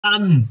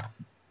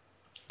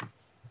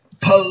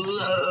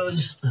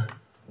Pose.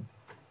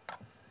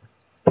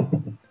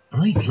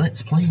 Right,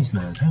 let's play this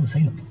man. How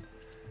Salem.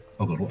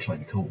 Oh god, what should I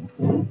be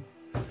called?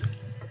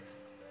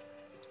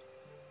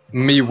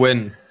 Me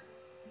win.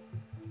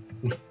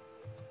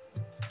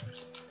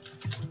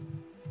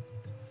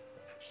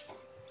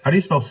 How do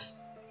you spell?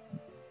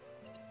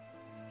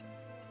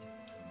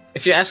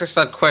 If you ask us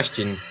that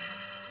question,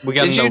 we're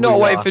gonna Did know you who not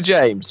you wait are. for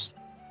James?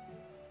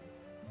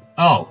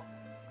 Oh,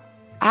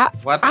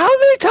 What? How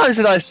many times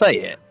did I say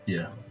it?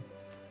 yeah.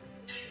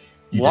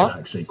 You What? did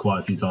actually quite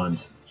a few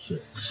times.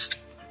 Shit.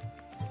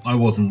 I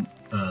wasn't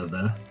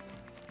there.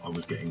 I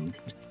was getting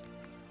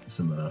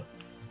some.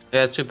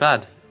 Yeah, too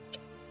bad.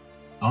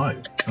 Oh,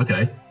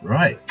 okay,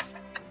 right.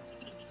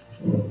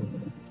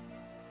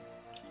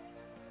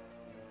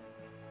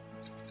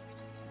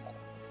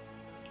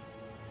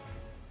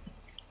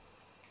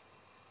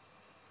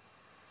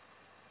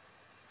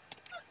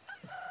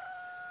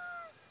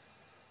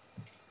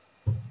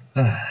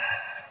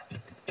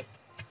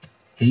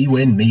 He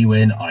win, me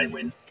win, I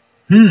win.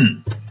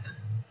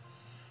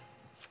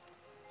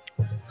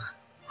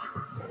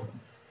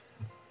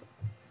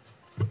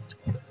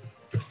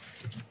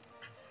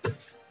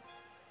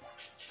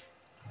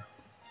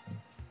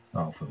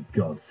 Oh, for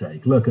God's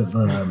sake, look at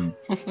them.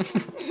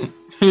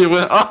 You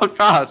went, oh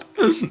god,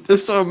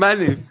 there's so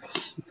many.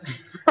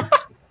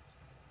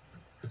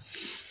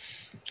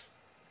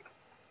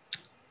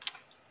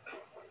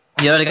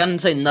 Yeah, I can't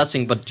say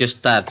nothing but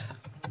just that.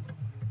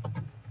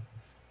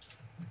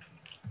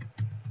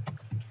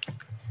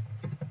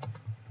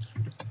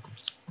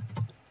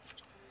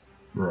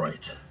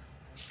 Right.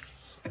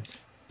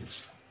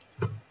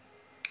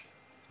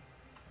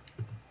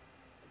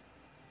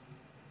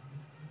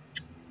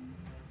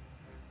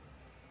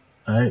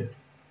 Oh.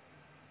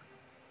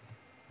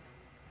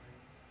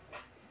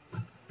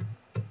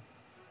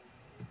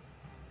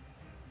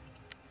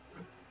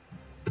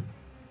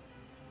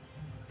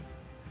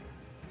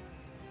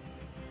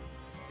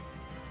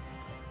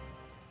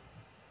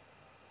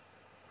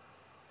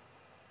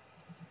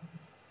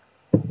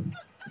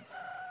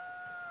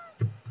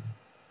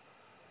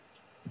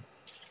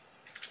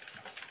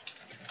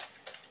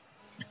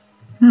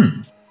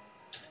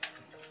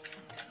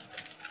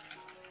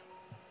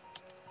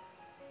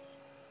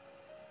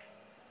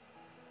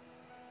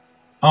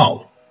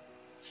 Oh.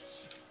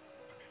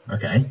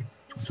 Okay.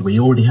 So we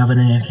already have an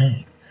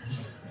AFK.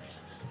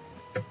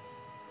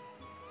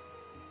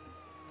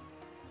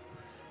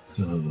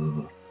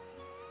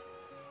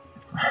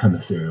 I'm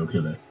a serial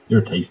killer.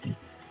 You're tasty.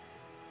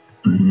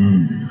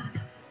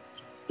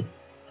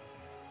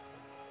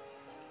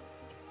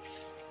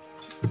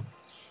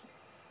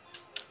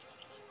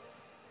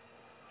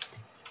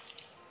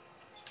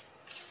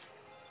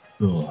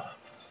 Oh.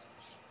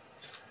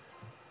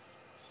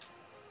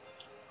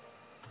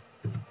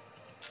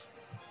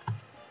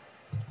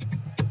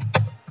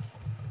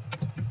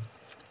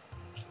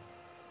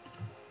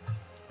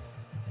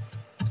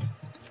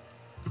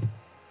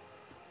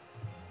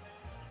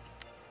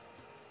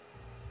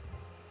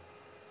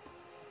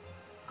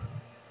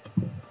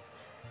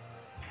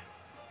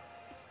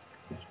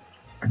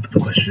 But the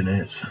question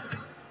is,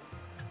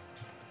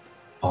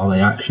 are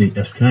they actually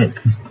SK?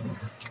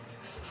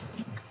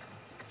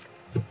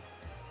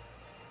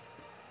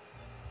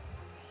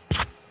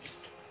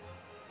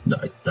 No,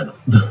 they're not.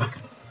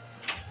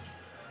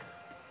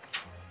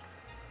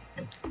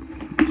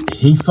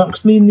 He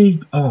fucks me in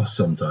the arse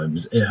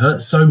sometimes. It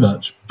hurts so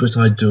much, but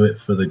I do it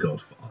for the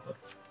Godfather.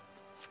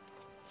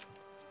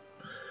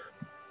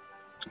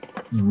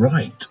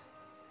 Right.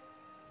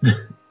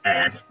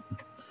 Ass.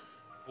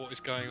 What is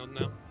going on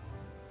now?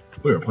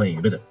 We were playing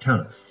a bit of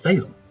Town of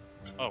Salem.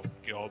 Oh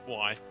god,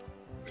 why?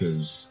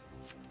 Because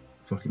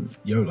fucking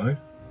YOLO.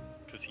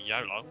 Because he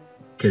YOLO?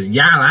 Because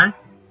YOLO.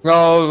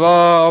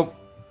 Go.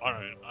 I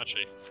don't know,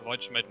 actually. Have I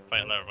just made a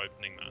fatal error of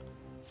opening that?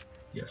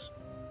 Yes.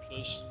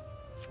 Please.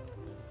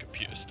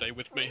 Computer, stay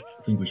with me.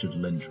 I think we should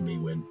lynch me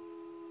win.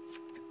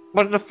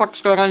 What the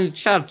fuck's going on in the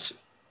chat?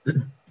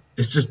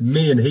 It's just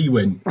me and he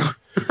win.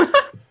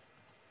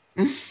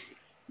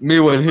 Me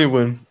win, he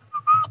win.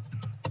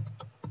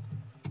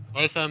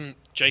 Where's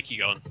Jakey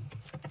gone?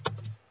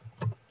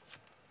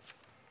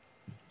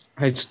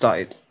 It's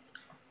died.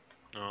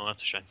 Oh,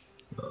 that's a shame.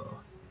 Oh.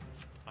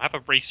 I have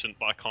a recent,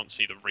 but I can't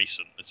see the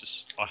recent. It's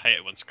just, I hate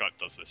it when Skype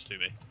does this to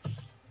me.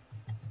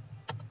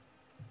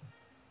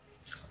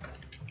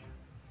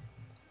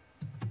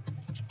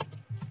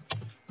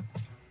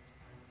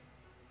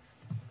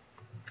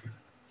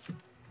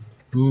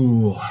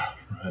 Ooh,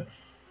 right.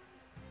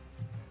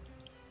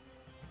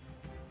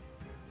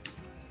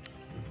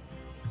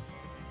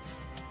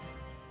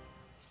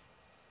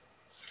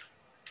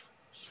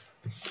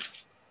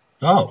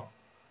 Oh.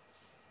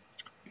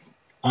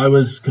 I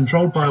was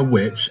controlled by a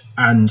witch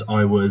and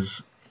I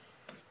was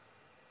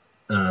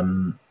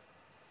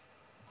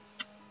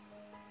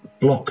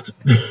blocked.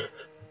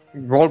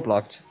 Roll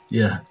blocked.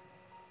 Yeah.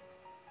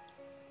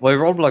 Well,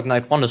 roll blocked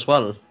night 1 as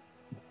well.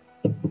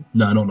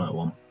 No, not that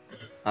one.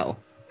 Oh.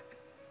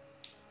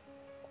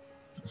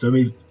 So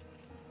we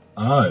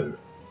Oh.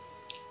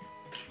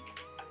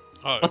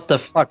 Oh. What the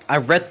fuck? I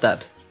read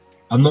that.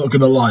 I'm not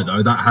gonna lie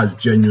though, that has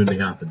genuinely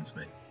happened to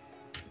me.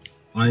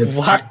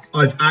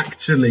 I've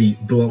actually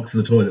blocked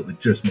the toilet with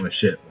just my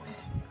shit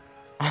once.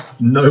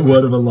 No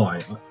word of a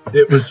lie.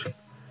 It was.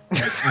 I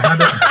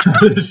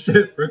had a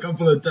shit for a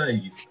couple of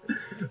days,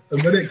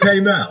 and when it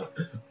came out,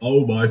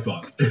 oh my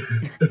fuck!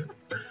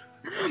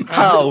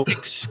 How?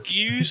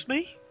 Excuse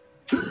me?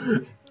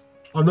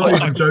 I'm not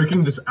even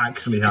joking. This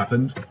actually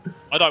happened.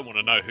 I don't want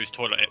to know whose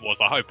toilet it was.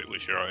 I hope it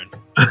was your own.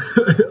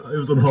 It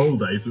was on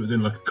holiday, so it was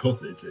in like a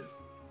cottage.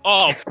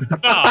 Oh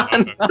no!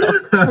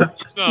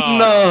 No!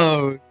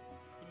 No.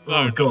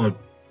 Oh god!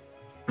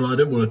 Well, I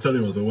didn't want to tell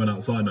anyone, so I went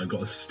outside and I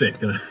got a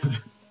stick and I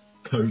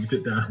poked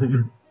it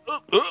down.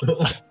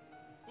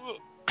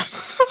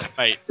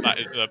 Mate, that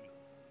is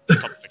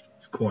something.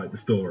 It's quite the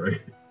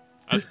story.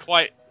 That's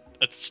quite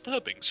a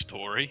disturbing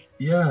story.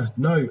 Yeah,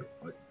 no,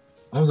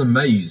 I was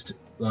amazed.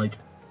 Like,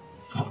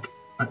 fuck,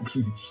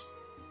 actually.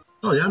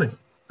 Oh, the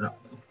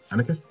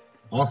anarchist?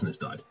 Arsonist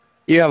died.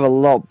 You have a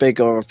lot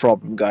bigger of a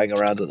problem going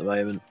around at the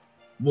moment.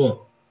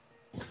 What?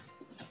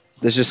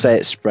 Let's just say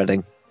it's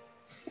spreading.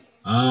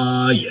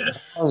 Ah,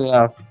 yes. Oh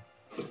yeah.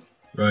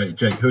 Right,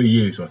 Jake, who are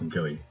you so I can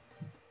kill you?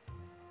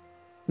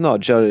 Not a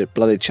jolly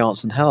bloody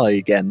chance in hell are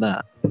you getting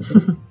that.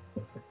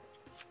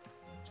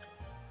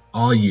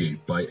 Are you,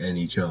 by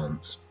any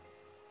chance,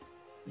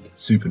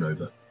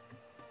 Supernova?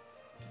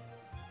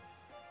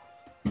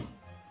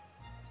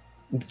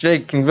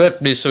 Jake,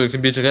 convert me so we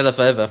can be together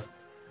forever.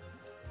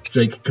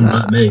 Jake,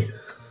 convert me.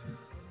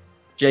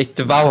 Jake,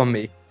 devour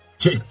me.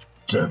 Jake,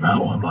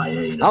 devour my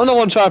anus. I'm the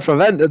one trying to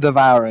prevent the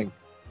devouring.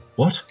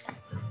 What?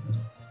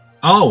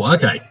 Oh,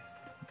 okay.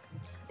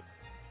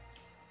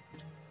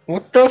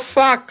 What the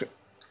fuck?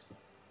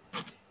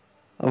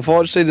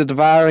 Unfortunately, the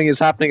devouring is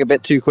happening a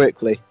bit too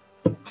quickly.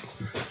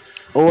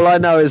 All I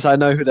know is I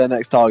know who their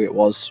next target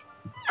was.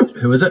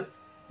 Who is it?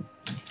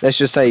 Let's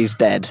just say he's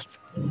dead.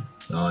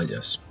 Ah,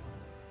 yes.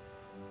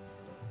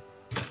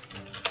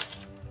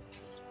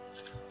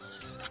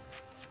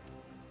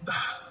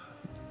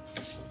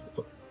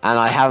 And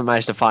I haven't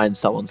managed to find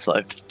someone,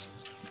 so...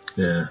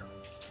 Yeah.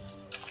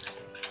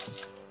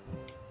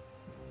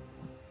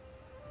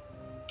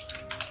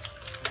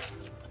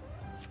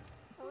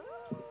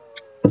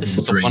 This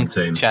is the Dream one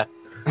team. chat.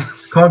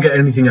 Can't get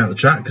anything out of the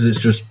chat because it's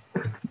just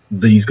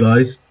these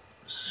guys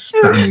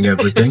spamming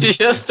everything.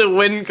 Just to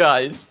win,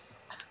 guys.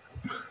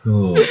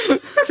 Oh.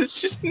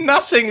 It's just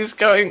nothing is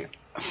going.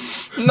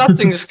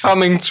 Nothing is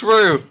coming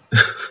through.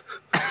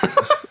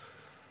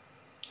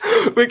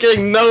 We're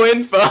getting no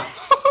info.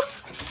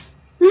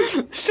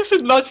 It's just a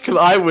logical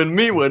I win,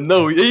 me win,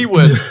 no, he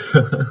win.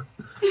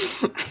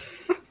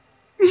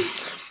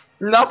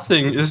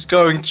 Nothing is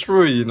going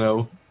through, you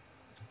know.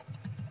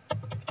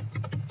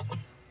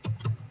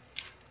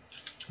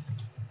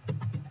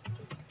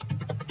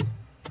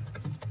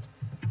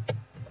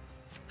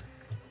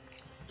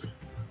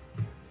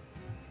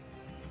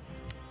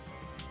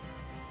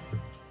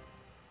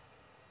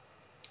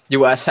 You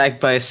were attacked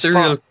by a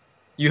serial.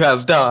 You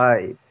have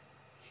died.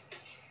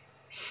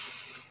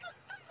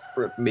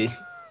 Rip me.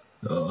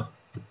 Oh.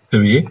 Who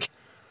are you?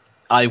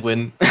 I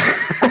win.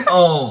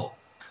 Oh.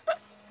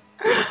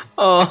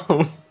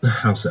 Oh.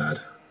 How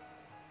sad.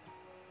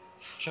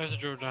 Shows the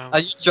drill down. Are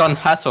you John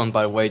Hatton,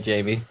 by the way,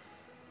 Jamie?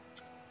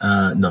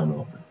 No, I'm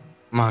not.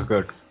 My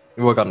god.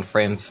 You were gotten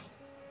framed.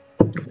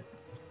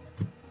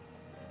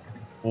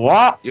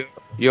 What?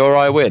 You're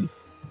I win.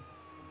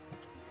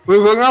 We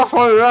were not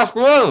for the last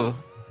will.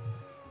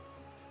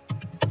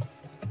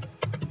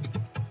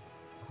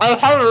 I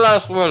had the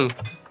last will.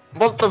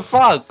 What the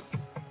fuck?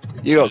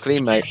 You got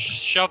clean, mate.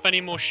 Shove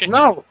any more shit.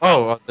 No.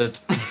 Oh, I did.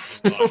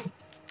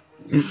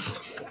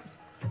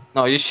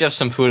 No, you shove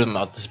some food in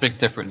my mouth. There's a big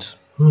difference.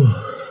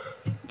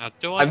 Now,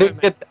 do I?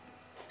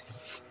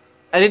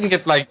 I didn't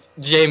get like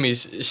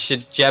Jamie's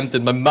shit jammed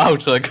in my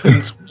mouth, so I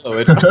couldn't swallow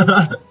it.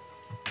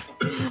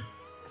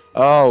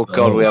 Oh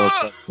god, we have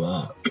a...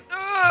 Fuck.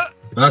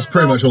 That's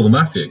pretty much all the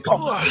mafia got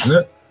now, isn't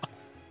it?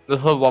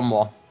 There's one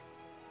more.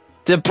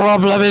 The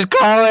problem is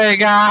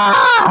growing!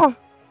 Ah!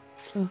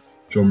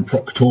 John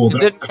Proctor the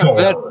didn't Actor.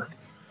 convert-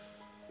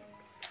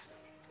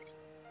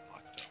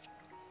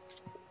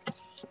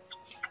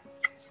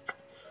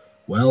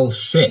 Well,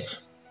 shit.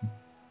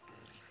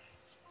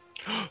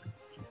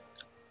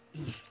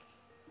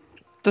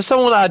 Does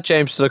someone add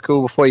James to the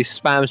call before he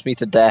spams me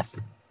to death?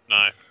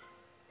 No.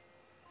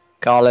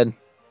 Carlin.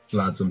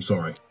 Lads, I'm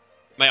sorry.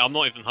 Mate, I'm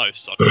not even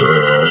host. So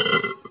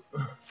I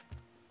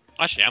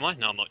Actually, am I?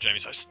 No, I'm not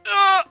Jamie's host.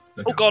 Ah!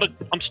 Okay. Oh god,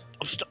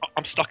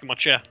 I'm stuck in my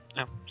chair.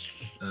 Ow.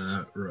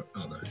 Oh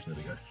no, there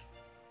we go.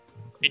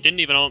 He didn't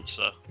even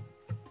answer.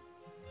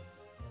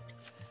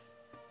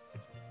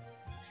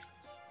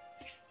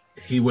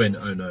 He win.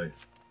 Oh no,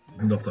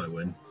 not I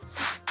win.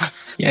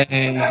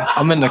 Yeah,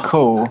 I'm in the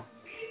call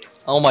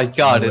Oh my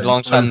god, I it's win.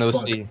 long time Oh, no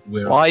fuck. see.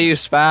 Why you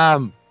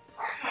spam?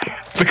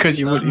 because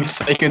you've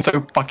taken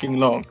so fucking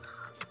long.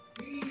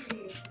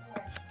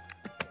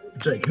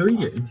 Jake, who are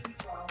you?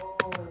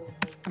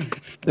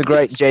 The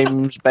great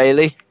James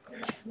Bailey.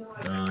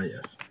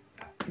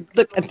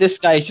 Look at this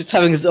guy, he's just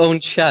having his own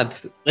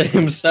chat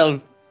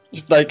himself.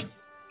 Just like,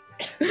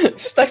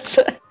 just like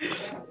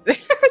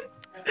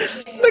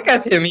look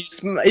at him,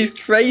 he's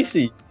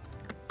crazy.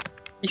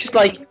 He's just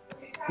like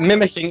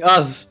mimicking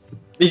us.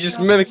 He's just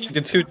mimicking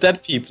the two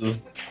dead people.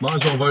 Might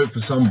as well vote for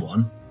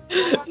someone.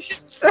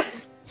 He's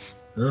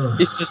Ugh.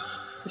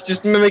 he's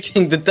just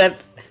mimicking the dead.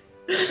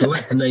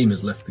 Select name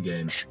has left the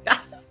game.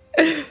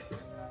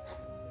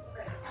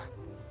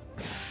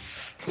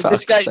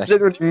 This guy's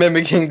literally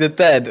mimicking the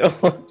dead.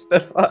 What the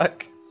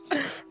fuck?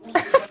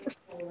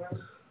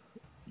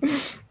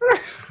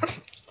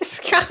 This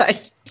guy.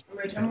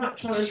 I'm not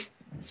trying to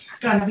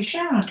go and have a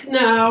shower.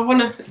 No,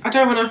 I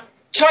don't wanna.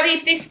 Shall I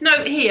leave this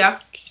note here?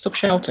 Stop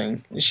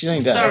shouting. She's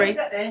only dead. Sorry.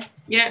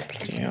 Yeah.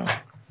 Yeah.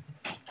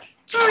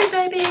 Sorry,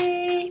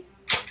 baby.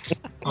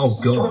 Oh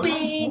god.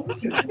 Sorry.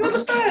 You're on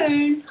the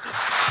phone.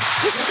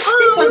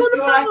 This one's for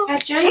your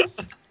iPad, James.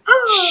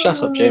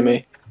 Shut up,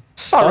 Jamie.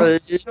 Sorry.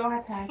 Your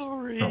iPad.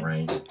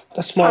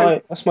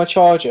 Sorry. That's my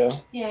charger.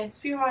 Yeah, it's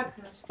for your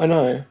iPad. I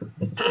know.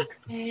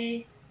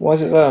 Okay. Why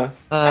is it there?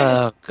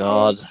 Oh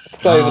God.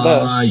 It's over there.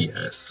 Ah,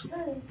 yes.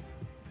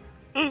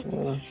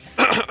 Oh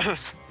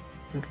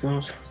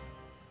God.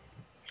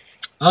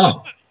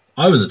 Oh,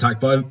 I was attacked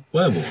by a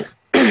werewolf.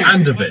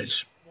 And a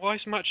bitch. Why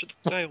is Match of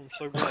the Day on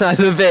so well? I'm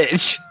a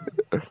bitch.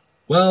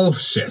 Well,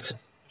 shit.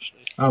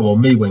 Oh well,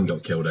 me win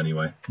got killed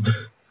anyway.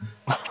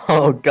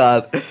 Oh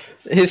god.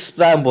 His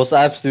spam was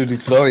absolutely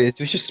glorious.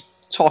 He was just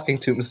talking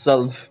to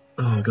himself.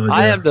 Oh god, yeah.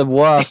 I am the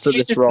worst at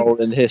this role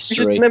in He's just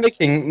history.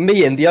 mimicking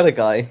me and the other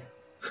guy.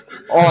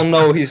 Oh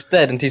no, he's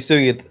dead and he's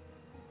doing it.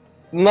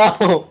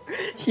 No!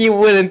 He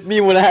wouldn't.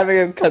 Me when having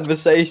a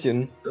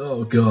conversation.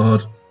 Oh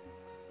god.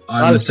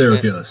 I'm the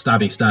serial killer.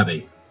 Stabby,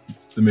 stabby.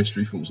 The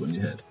mystery falls on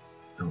your head.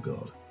 Oh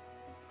god.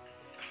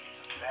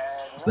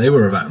 So they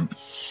were a vamp.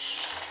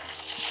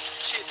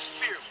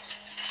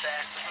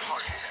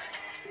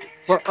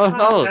 What? Oh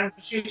no! I'll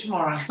see you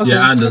tomorrow.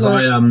 Yeah, and as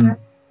I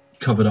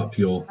covered up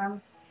your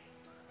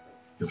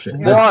shit.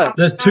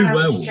 There's two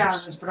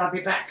werewolves. But I'll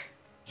be back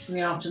in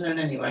the afternoon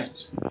anyway.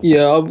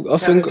 Yeah, I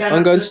think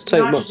I'm going to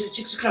take my.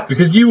 6 o'clock.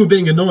 Because you were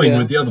being annoying Yeah.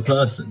 with the other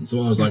person,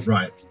 so I was like,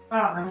 right.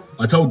 Alright,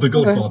 I told the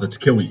Godfather to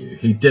kill you.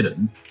 He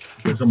didn't.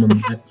 But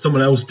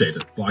someone else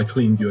did, but I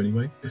cleaned you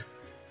anyway.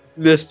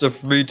 List of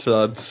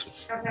retards.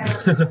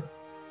 then.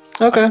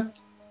 Okay.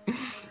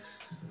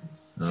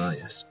 Ah,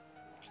 yes.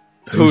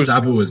 Who's-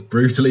 Stabber was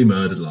brutally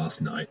murdered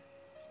last night.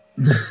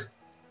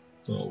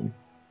 Oh.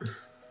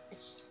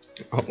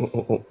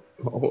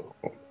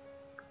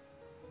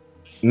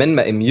 Men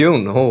med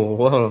immune. Oh,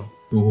 wow.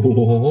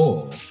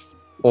 Oh.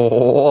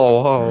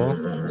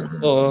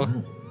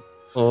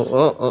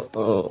 Oh,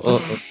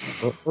 oh,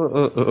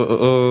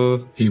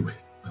 oh. He win.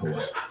 Oh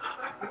well.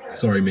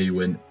 Sorry, me, you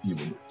win. You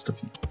win.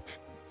 Stuff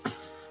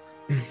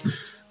you.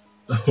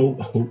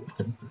 Oh.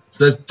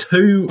 So there's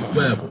two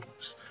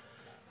werewolves.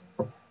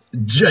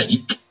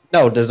 Jake.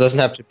 No, this doesn't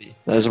have to be.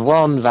 There's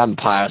one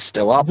vampire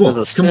still up. What?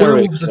 There's a Can serial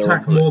werewolves killer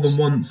attack on more it. than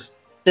once?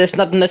 There's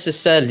not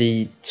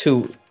necessarily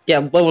two. Yeah,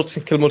 werewolves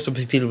can kill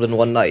multiple people in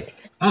one night.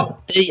 Oh,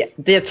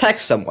 They attack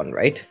someone,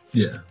 right?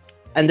 yeah.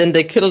 And then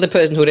they kill the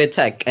person who they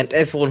attack, and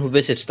everyone who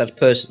visits that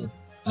person.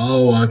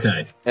 Oh,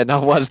 okay. In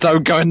other words,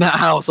 don't go in that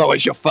house,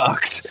 otherwise you're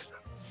fucked.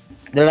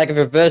 They're like a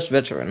reverse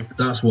veteran.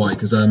 That's why,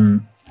 because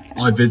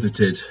I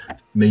visited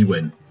me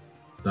win.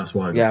 That's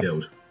why I got Yeah.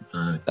 killed.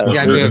 Yeah,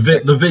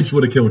 The Vidge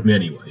would have killed me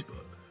anyway,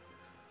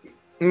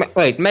 but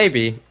Wait,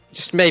 maybe,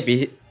 just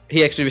maybe,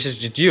 he actually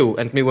visited you,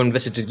 and me one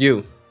visited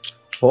you.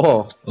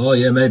 Oh. oh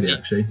yeah, maybe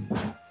actually.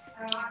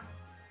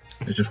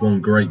 It's just one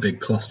great big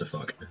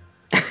clusterfuck.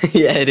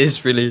 Yeah, it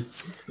is really.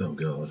 Oh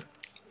god.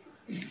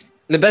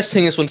 The best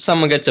thing is when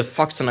someone gets a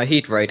fuck ton of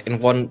heat right in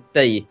one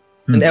day,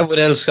 then everyone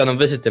else gonna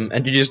visit them,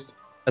 and you just,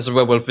 as a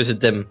werewolf, visit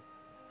them.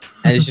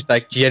 And it's just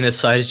like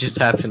genocide just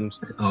happened.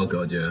 Oh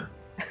god, yeah.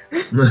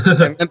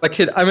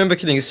 I remember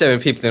killing 7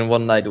 people in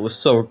one night, it was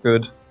so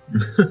good.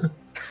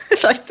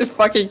 Like the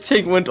fucking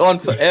thing went on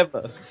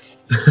forever.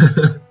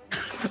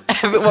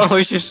 Everyone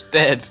was just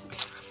dead.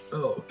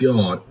 Oh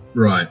god.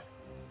 Right.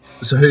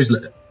 So who's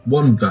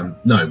one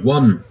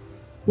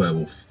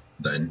werewolf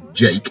then,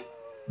 Jake.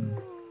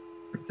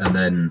 And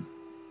then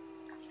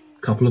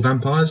a couple of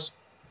vampires.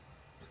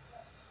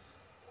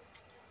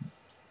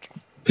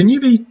 Can you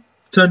be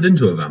turned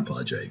into a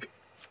vampire, Jake?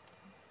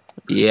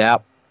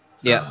 Yep.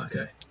 Yeah. Ah,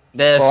 okay.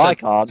 There's Well, I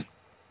can't.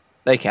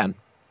 They can.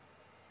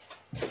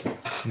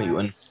 me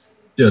one.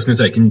 Yeah, I was gonna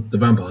say, can the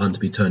vampire hunter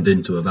be turned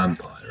into a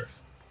vampire?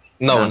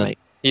 No, Nah, no, mate.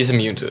 he's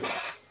immune to it.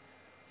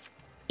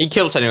 He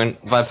kills anyone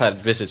vampire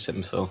visits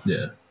him, so.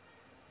 Yeah.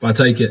 But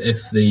I take it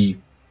if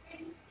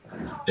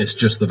it's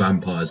just the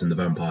vampires and the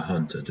vampire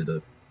hunter, do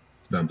the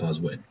vampires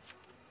win?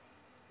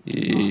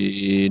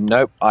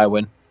 Nope, I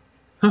win.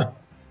 Huh.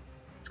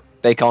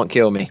 They can't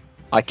kill me.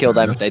 I kill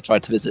them if they try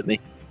to visit me.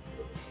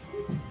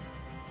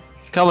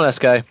 Come on, let's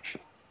go.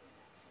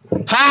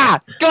 Ha!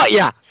 Got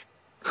ya!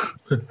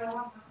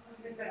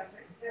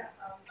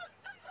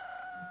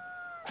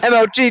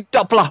 MLG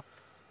Doppler!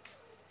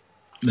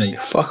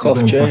 Mate, Fuck the off,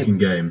 wrong Jake. fucking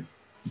game.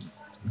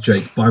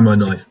 Jake, buy my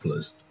knife,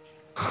 please.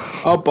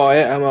 I'll buy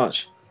it. How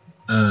much?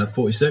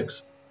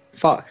 46.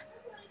 Fuck.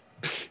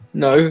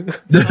 No. Can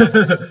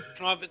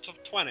I have it to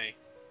 20?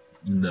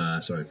 Nah,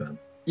 sorry, fam.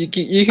 You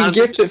can I'll-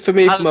 gift it for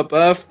me I'll- for my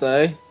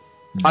birthday.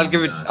 I'll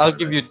give Nah, I'll sorry,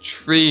 give mate. you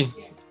 3,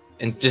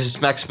 and this is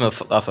maximum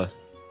offer.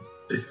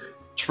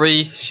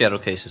 3 shadow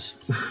cases.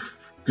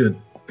 Good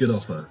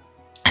offer.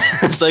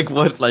 It's like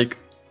what, like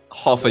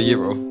half a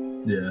euro.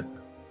 Yeah.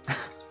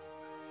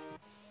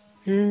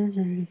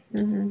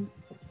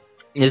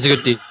 It's a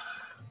good deal.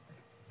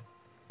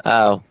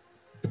 Oh,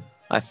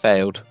 I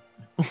failed.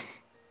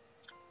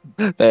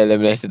 They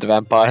eliminated the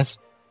vampires.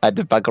 I had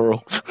to bugger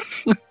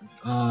all.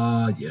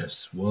 Ah,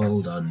 yes.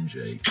 Well done,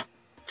 Jake.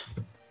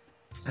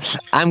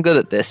 I'm good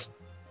at this.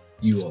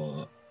 You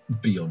are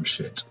beyond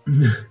shit.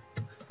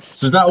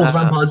 So is that all the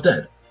vampires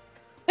dead?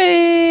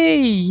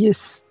 Hey,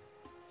 yes.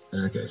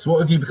 Okay, so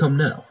what have you become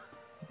now?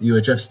 You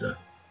a jester?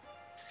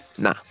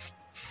 Nah,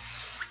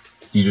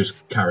 You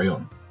just carry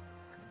on?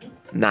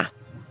 nah.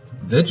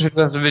 Veg?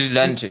 That's a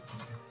vigilante.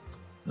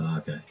 Oh,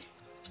 okay.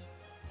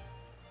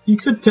 You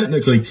could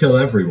technically kill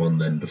everyone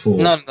then before...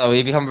 No,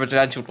 you become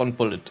vigilante with 1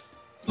 bullet.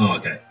 Oh,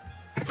 okay.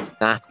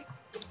 Nah.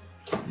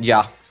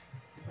 Yeah.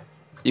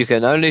 You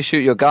can only shoot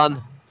your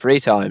gun 3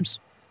 times.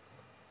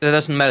 That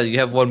doesn't matter, you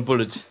have 1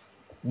 bullet.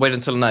 Wait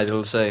until night,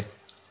 it'll say.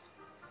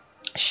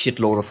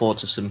 Shitload of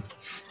autism.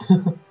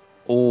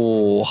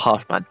 Oh,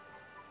 harsh, man.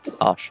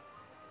 Harsh.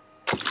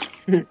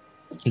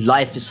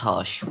 Life is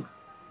harsh.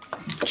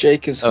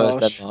 Jake is Oh, it's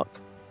harsh. Denmark.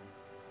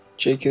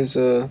 Jake is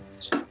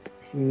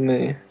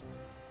meh.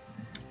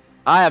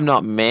 I am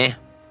not meh.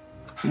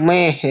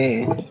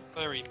 Meh.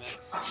 Very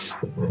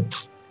meh.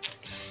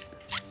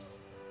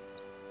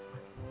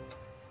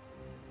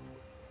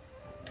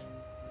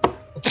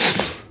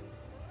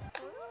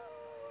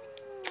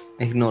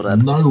 Ignore that.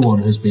 No one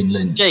has been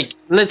lynched. Jake,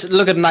 let's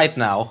look at night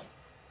now.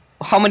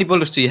 How many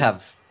bullets do you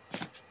have?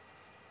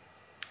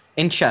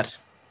 In chat.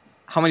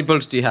 How many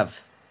bullets do you have?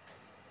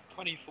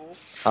 24.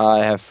 I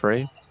have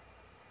 3.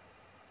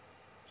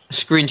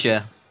 Screen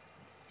share.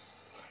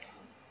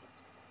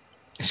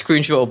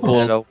 Screen share or bull?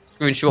 Hello.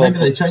 Screen share or Maybe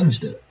bull? they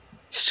changed it.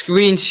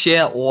 Screen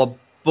share or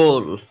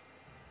bull?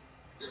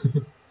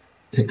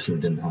 Picture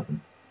it didn't happen.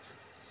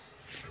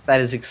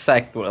 That is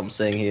exactly what I'm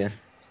saying here.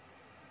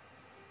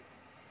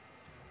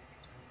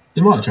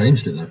 They might have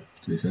changed it though,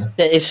 to be fair.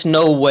 There is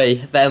no way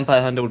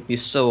Vampire Hunter would be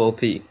so OP.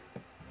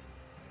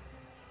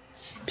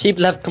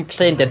 People have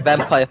complained that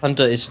Vampire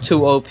Hunter is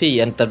too OP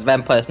and that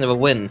vampires never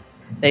win.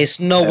 There is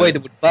no way they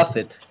would buff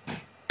it.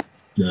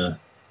 Yeah.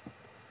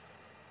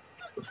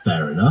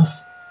 Fair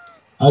enough.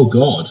 Oh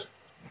god.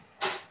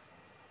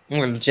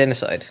 Well,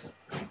 genocide.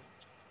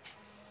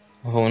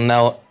 Oh,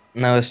 now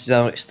it's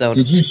down.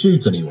 Did you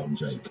shoot anyone,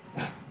 Jake?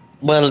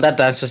 Well, that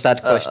answers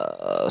that question.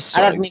 And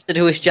Sorry. that means that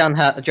who is John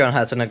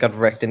Hatton and got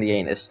wrecked in the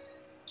anus.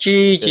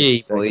 GG,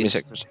 Yes, boys.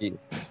 give me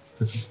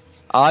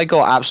I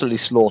got absolutely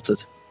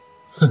slaughtered.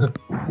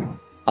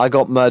 I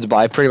got murdered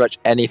by pretty much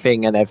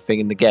anything and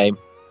everything in the game.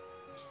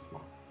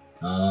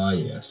 Ah,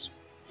 yes.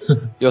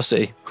 You'll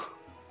see.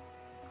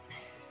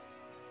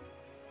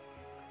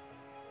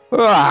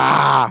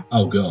 Ah!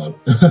 Oh god.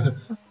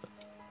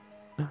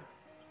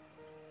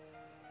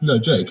 No,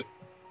 Jake.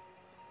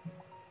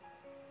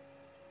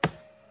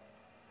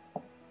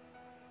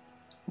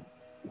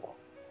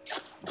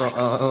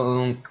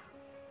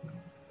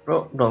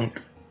 Don't.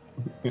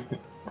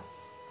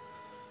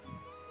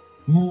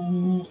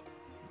 Ooh.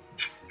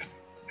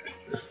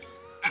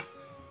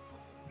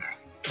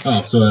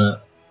 Oh, so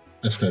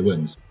SK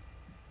wins.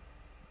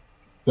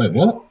 Wait,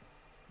 what?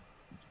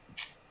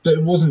 But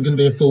it wasn't going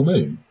to be a full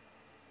moon.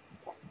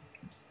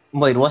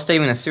 Wait, was there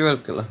even a serial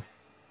killer?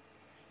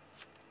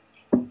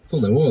 I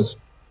thought there was.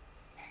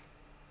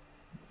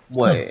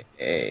 Wait.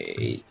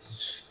 Yeah,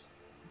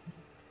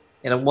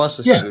 there was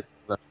a Yeah. serial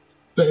killer.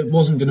 But it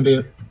wasn't going to be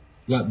a...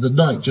 Like, the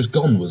night just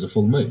gone was a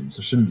full moon,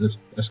 so shouldn't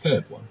the SK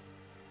have won?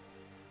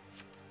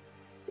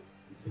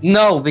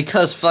 No,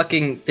 because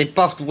fucking they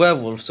buffed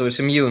werewolf, so it's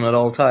immune at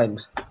all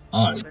times.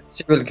 Oh. So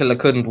serial killer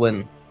couldn't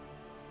win.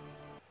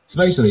 So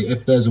basically,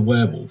 if there's a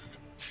werewolf,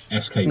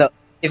 SK... No,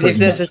 if pretty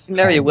there's a much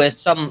scenario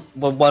can't.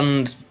 where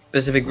one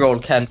specific role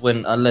can't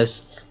win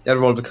unless the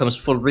other role becomes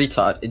full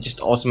retard, it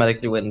just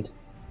automatically wins.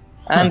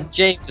 And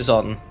James is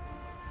on.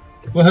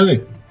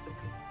 Woohoo!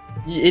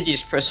 You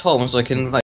idiots, press home so I can like